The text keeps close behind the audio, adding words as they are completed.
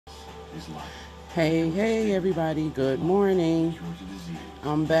Hey everybody, good morning.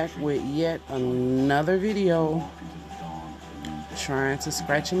 I'm back with yet another video trying to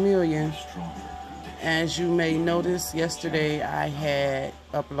scratch a million. As you may notice, yesterday I had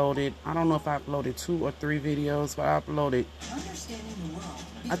uploaded, I don't know if I uploaded 2 or 3 videos, but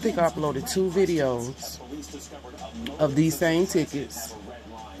I think I uploaded 2 videos of these same tickets,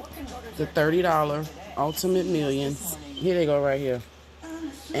 the $30 Ultimate Millions. Here they go right here.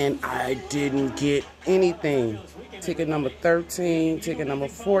 And I didn't get anything. Ticket number 13, ticket number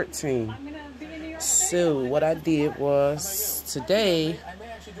 14. So what I did was today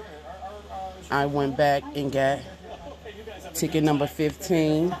I went back and got ticket number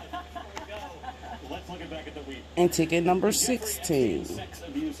 15 and ticket number 16.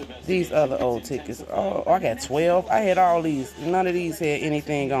 These other old tickets. Oh, I got 12. I had all these. None of these had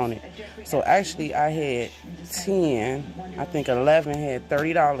anything on it. So actually I had 10. I think 11 had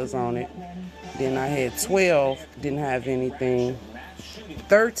 $30 on it. Then I had 12, didn't have anything.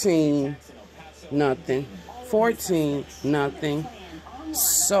 13, nothing. 14, nothing.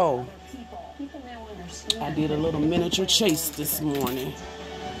 So I did a little miniature chase this morning.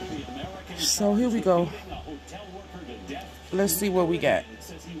 So here we go. Let's see what we got.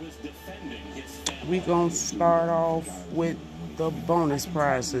 We're going to start off with the bonus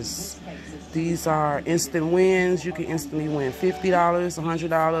prizes. These are instant wins. You can instantly win $50, $100,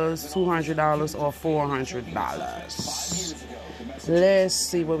 $200, or $400. Let's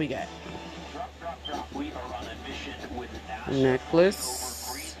see what we got.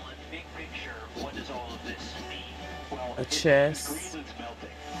 Necklace. A chest.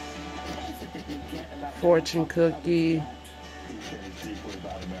 Fortune cookie.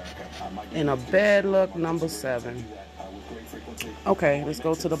 And a bad luck number 7. Okay, let's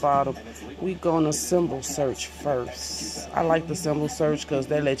go to the bottom. We gonna symbol search first. I like the symbol search because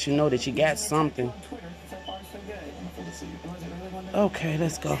they let you know that you got something. Okay,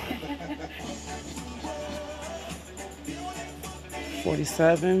 let's go.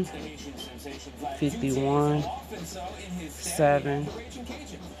 47, 51, 7,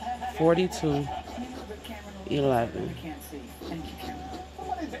 42, 11,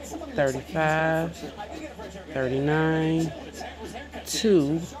 35, 39,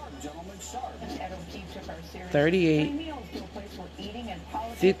 2, 38,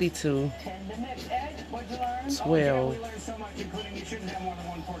 52, 12,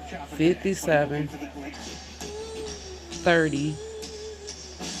 57, 30,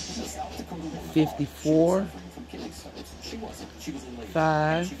 54,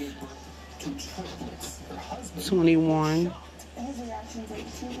 5, 21,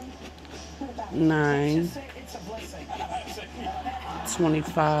 9,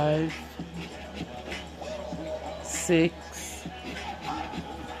 25, 6,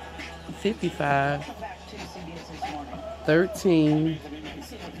 55, 13,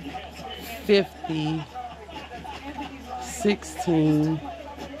 50, 16,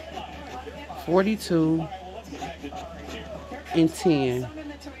 42, and 10.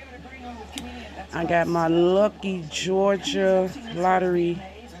 I got my lucky Georgia lottery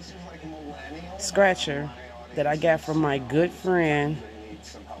scratcher that I got from my good friend,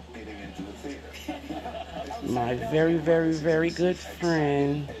 my very, very, very good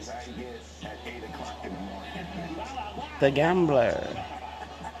friend, the gambler.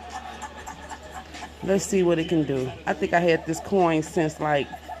 Let's see what it can do. I think I had this coin since like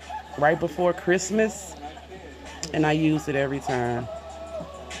right before Christmas, and I use it every time.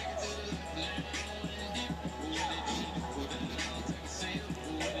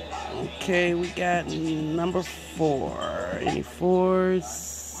 Okay, we got number 4. Any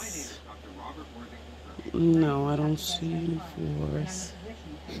 4s? No, I don't see any 4s.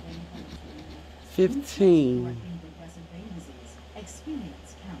 15.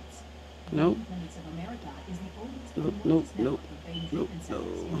 Nope. Nope, nope, nope, nope, no.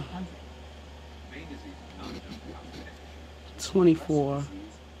 24.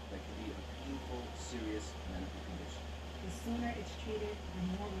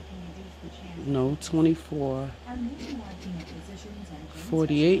 No, 24.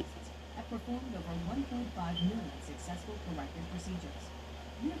 48.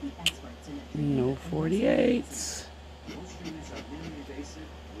 No, 48.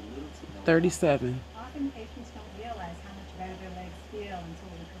 37.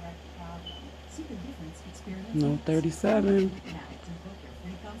 No, 37.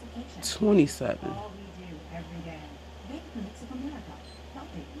 27.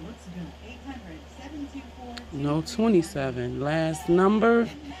 No, 27. Last number,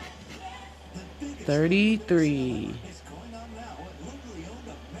 33.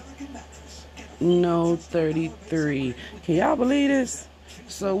 No 33. Can y'all believe this?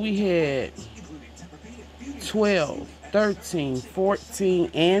 So we had 12, 13,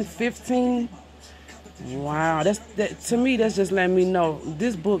 14, and 15. Wow, that to me, that's just letting me know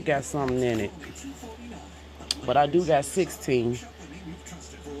this book got something in it. But I do got 16.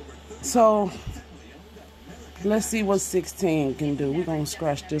 So let's see what 16 can do. We're gonna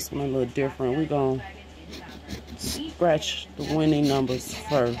scratch this one a little different. We're gonna scratch the winning numbers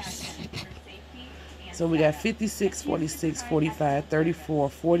first. So we got 56, 46, 45, 34,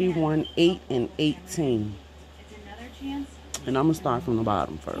 41, 8, and 18. And I'm gonna start from the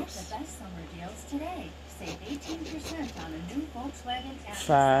bottom first.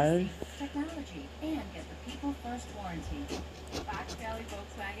 5,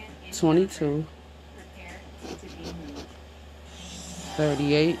 22,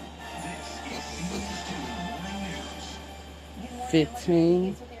 38,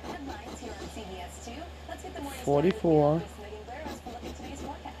 15, 44,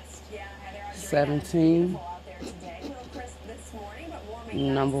 17,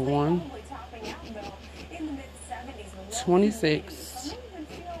 number 1, 26,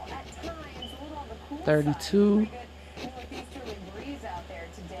 32,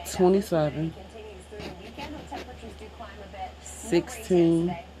 27,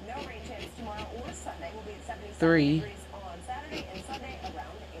 16, 3,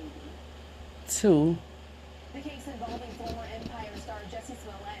 2,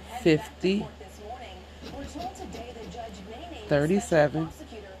 50, 37,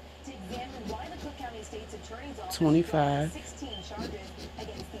 25,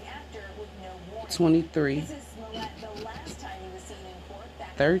 23,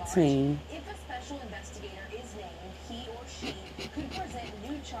 13,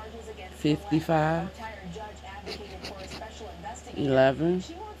 55, 11,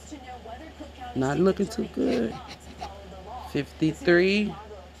 not looking too good, 53,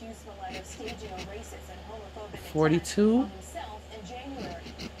 42,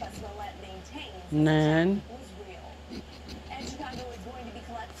 9,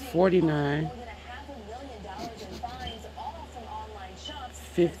 49,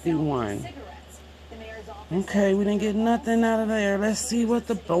 51. Okay, we didn't get nothing out of there. Let's see what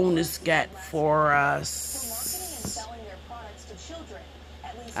the bonus got for us.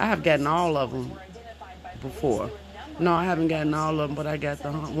 I have gotten all of them before. No, I haven't gotten all of them, but I got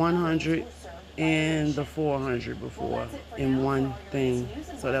the 100 and the 400 before in one thing.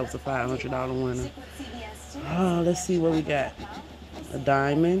 So that was a $500 winner. Let's see what we got. A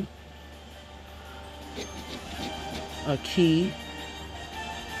diamond, a key,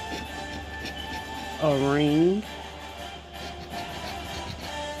 a ring,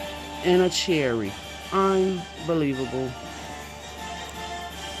 and a cherry. Unbelievable.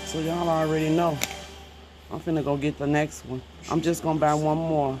 So y'all already know. I'm finna go get the next one. I'm just gonna buy one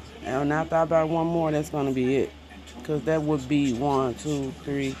more. And after I buy one more, that's gonna be it. Because that would be 1, 2,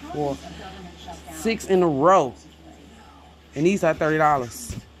 3, 4, 6 in a row. And these are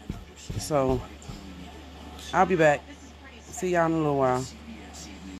 $30. So I'll be back. See y'all in a little while.